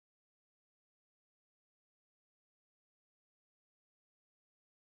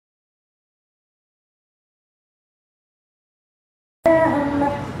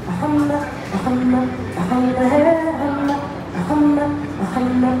How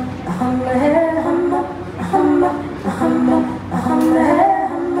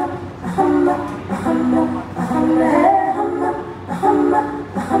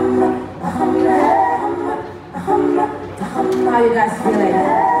you guys feeling?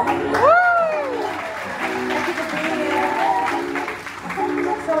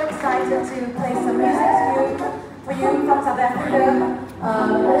 So excited to play some music for you from South Africa.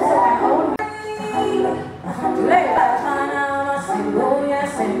 Also my own.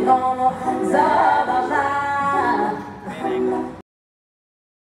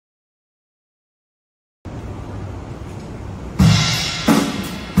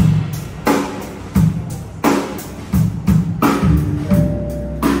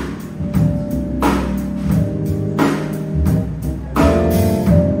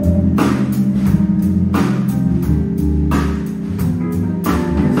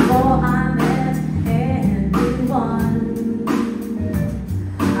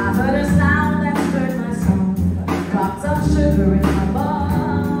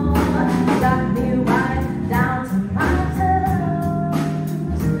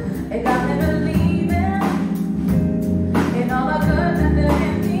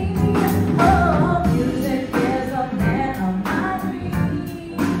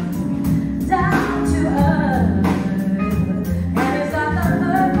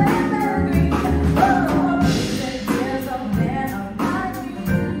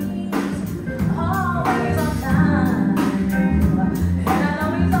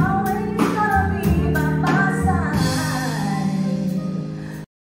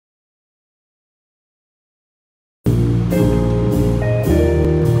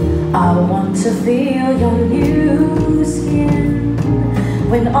 To feel your new skin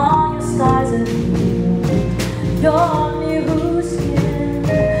when all your scars are healed. Your new skin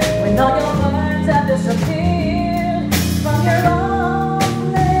when all your burns have disappeared from your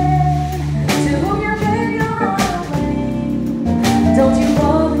own land to whom you gave your heart away. Don't you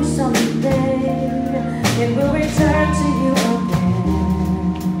worry, someday it will return to you again.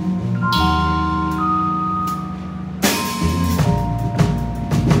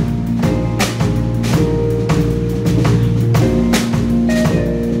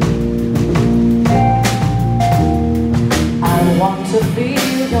 To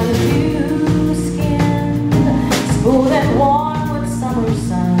feel your new skin, smooth and warm with summer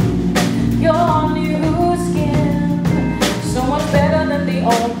sun. Your new skin, so much better than the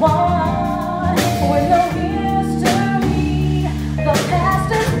old one. With no history, the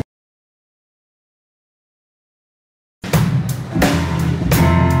past is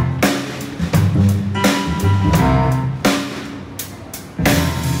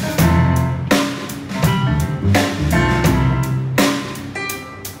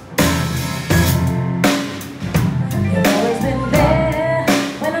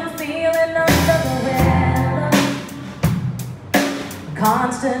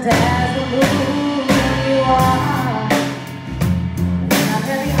constant as the moon you are. When I'm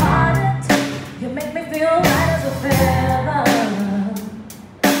heavy-hearted, you make me feel light as a feather.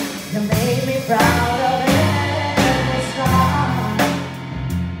 You made me proud of every star.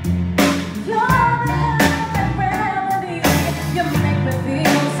 You're the perfect remedy. You make me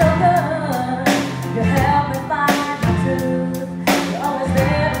feel so good. You help me find my truth. You're always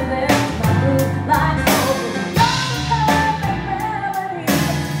there to lift my mood like so.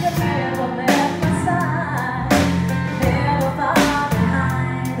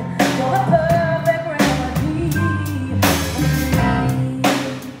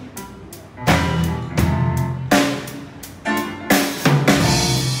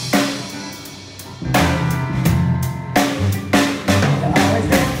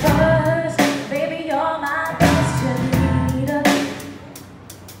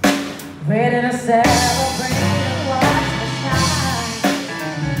 Ready to celebrate and watch the shine.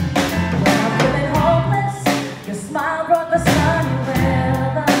 When I'm feeling hopeless, your smile brought the sunny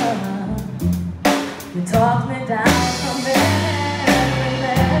weather. You talked me down from every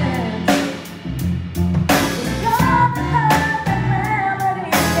land. You're the perfect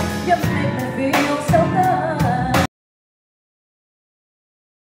remedy. You make me feel so good.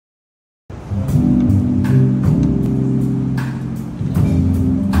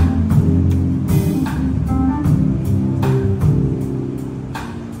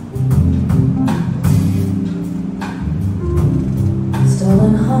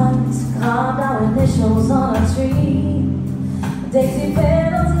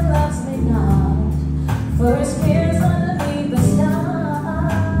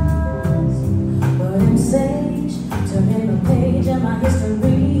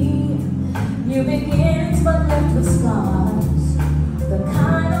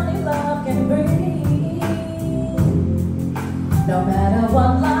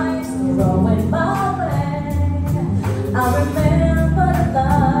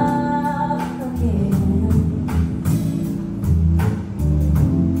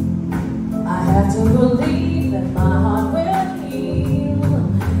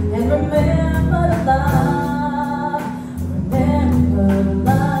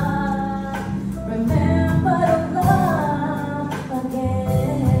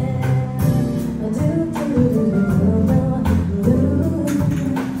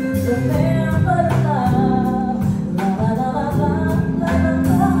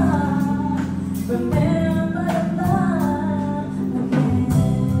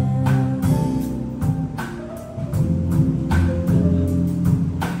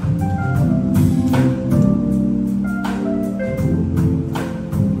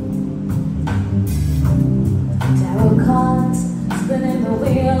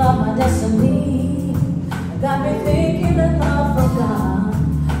 destiny got me thinking that love forgot,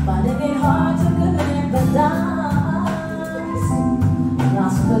 finding it hard to connect the dots.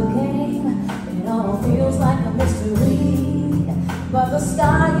 Lost the game, it all feels like a mystery, but the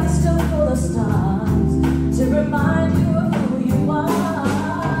sky is still full of stars to remind you of who you are.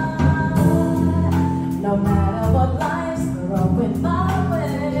 No matter what life's throwing my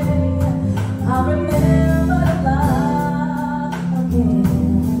way, I'll remember to love again.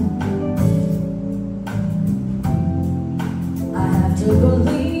 To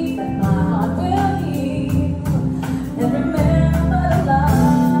believe that my heart will heal, and remember to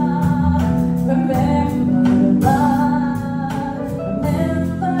love, remember to love,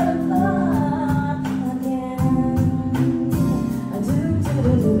 remember to love again.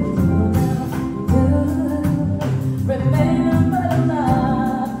 Remember to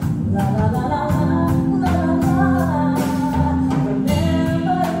love, la la la la la la.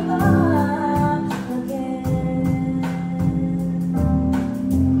 Remember to love again.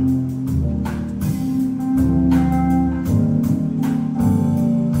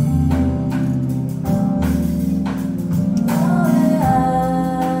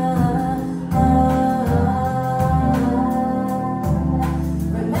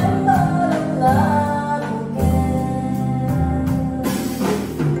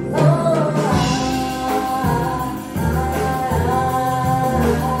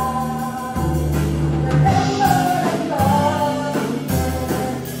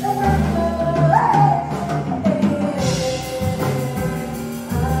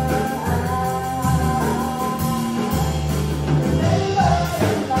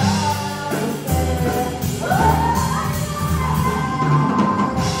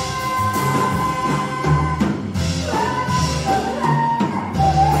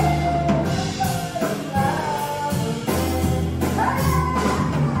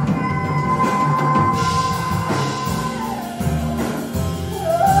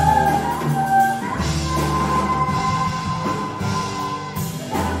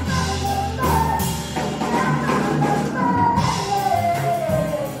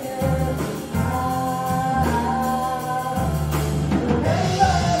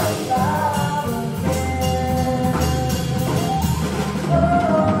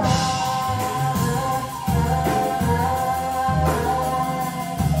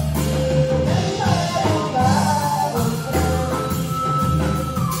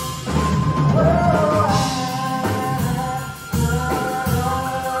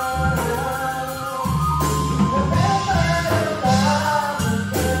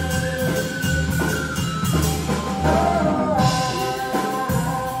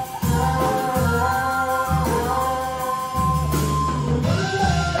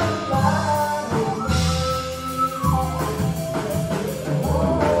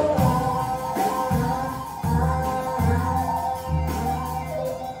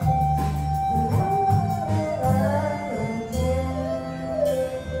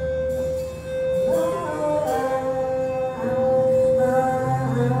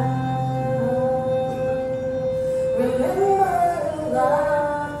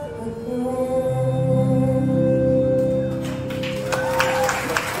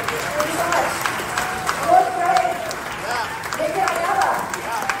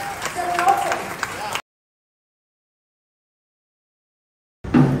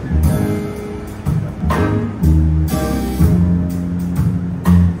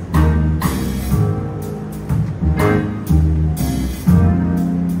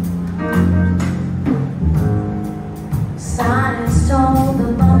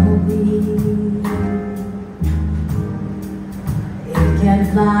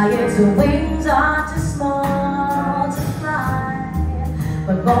 Fly, its wings are too small to fly,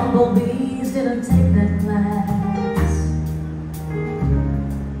 but bumblebees didn't take that class.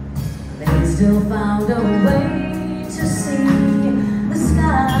 They still found a way to see the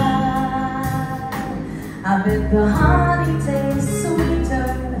sky. I bet the honey tastes sweeter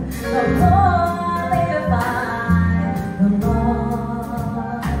the more they defy the laws.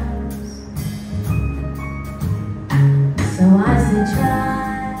 So I say try,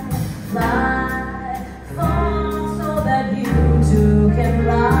 fly, fall, so that you too can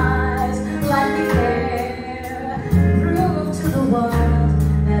rise like the air. Prove to the world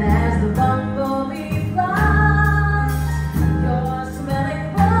that as the bumblebee flies, you're smelling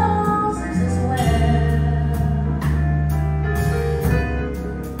roses as well.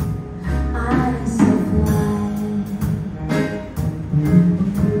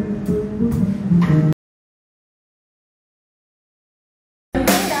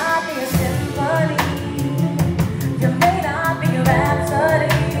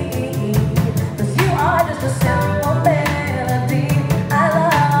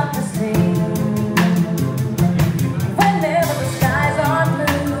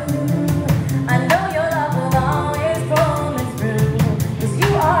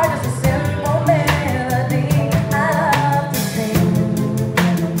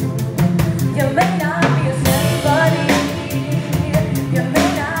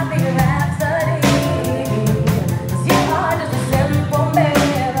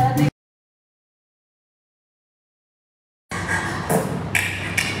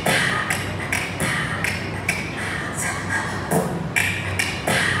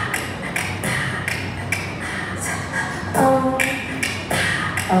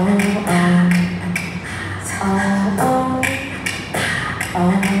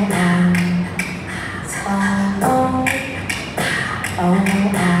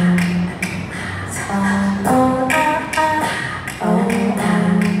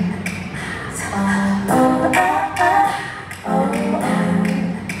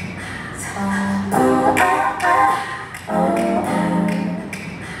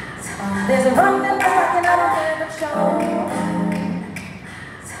 There's a run that was rocking out on favorite show.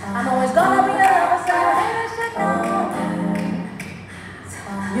 I'm always gonna be a lover, so you haters should know.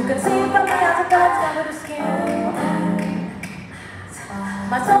 You can see it from the outside, it's under the skin.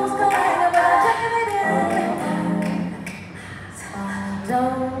 My soul's going without checking it in.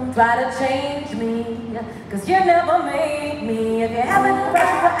 Don't try to change me, cause you never made me. If you have an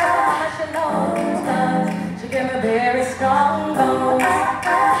impression for asking how much she knows, cause she gave me very strong bones.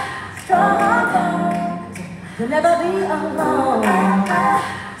 Strong bones, you'll never be alone.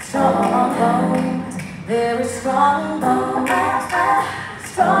 Strong bones, very strong bones.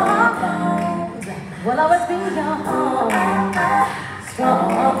 Strong bones, will always be your home.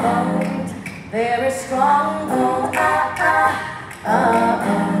 Strong bones, very strong bones.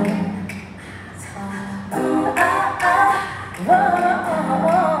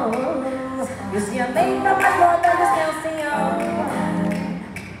 You see, I'm made from much more than this calcium.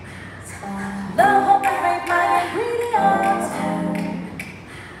 Love, hope, and faith, my ingredients.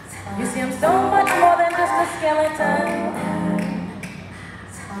 You see, I'm so much more than just a skeleton.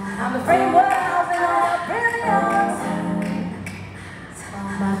 I'm the framework housing all your brilliance.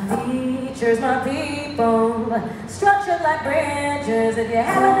 My features, my people, structured like bridges. If you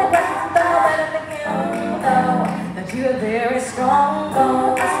have any questions, don't know better than you know that you have very strong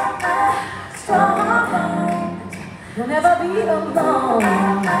bones. Strong bones, you'll never be alone.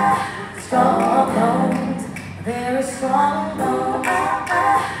 Strong bones, very strong bones.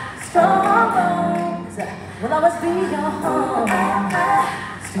 Strong bones, will always be your home.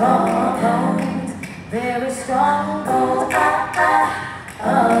 Strong bones, very strong bones.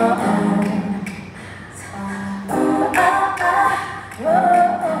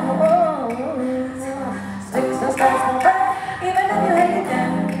 Sticks and stones won't break, even if you hate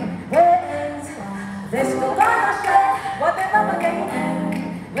them. They're still gonna share what they never gave them.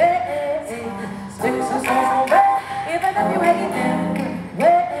 Sticks and stones won't break, even if you hate them.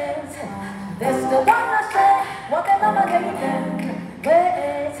 They're still gonna share what they never gave them.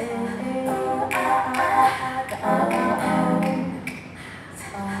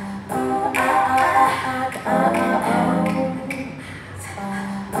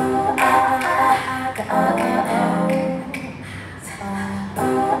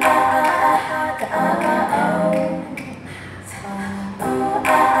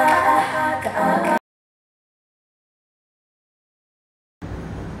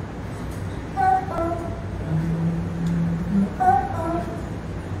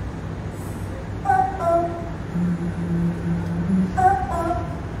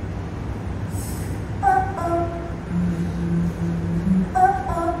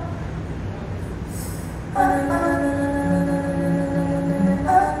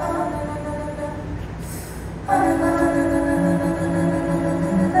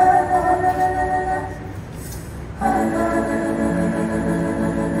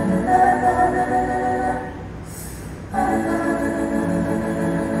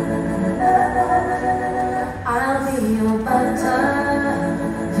 I'll be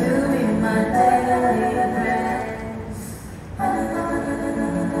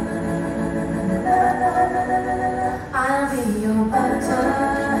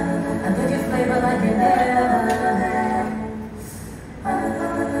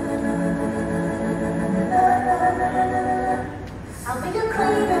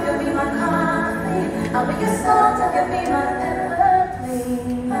your salt and you'll be my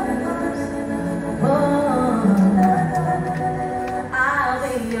everything. I'll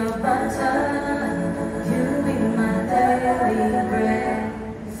be your butter, you'll be my daily bread.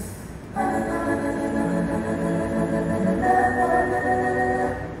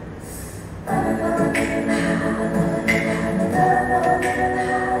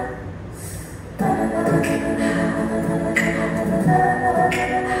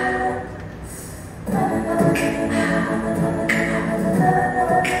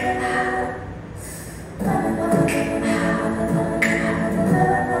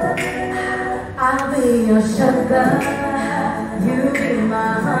 I'll be your sugar, you be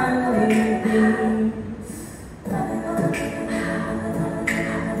my honey bee.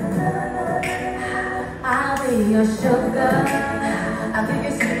 I'll be your sugar, I'll give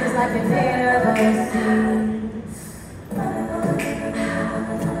you secrets like you never seen.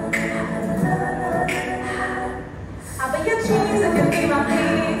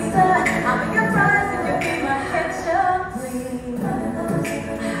 pizza, I'll be your fries if you be my ketchup, please.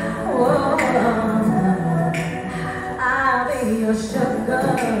 Whoa, I'll be your sugar,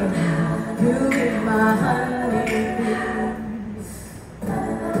 you be my honey, please.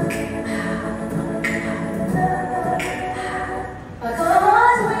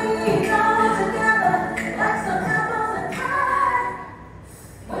 Cause we go together like some apples and pie,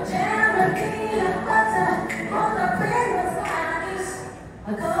 with jam and peanut butter on the Christmas ice.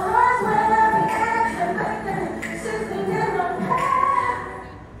 Cause when every egg and bacon sizzling in my pan,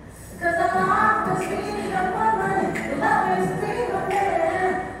 cause I'll always be your woman, you'll always be my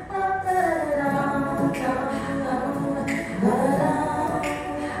man.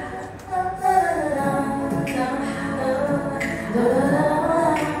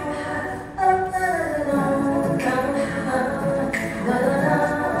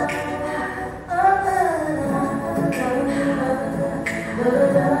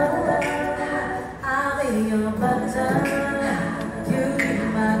 I'll be your butter, you be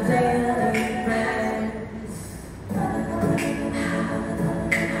my daily bread.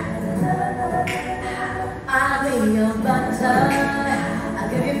 I'll be your butter, I'll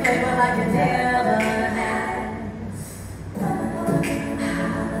give you flavor like you never had.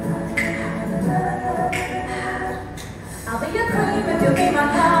 I'll be your cream if you be my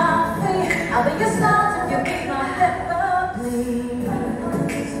coffee, I'll be your salt if you be my pepper, please.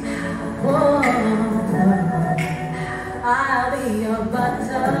 Whoa, I'll be your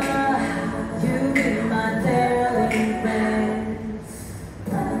butter, you be my daily bread.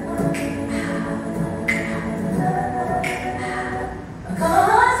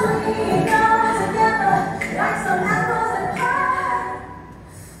 Cause we go together like some apples and pie,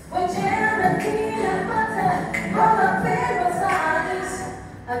 with jam and peanut butter on the Christmas ice.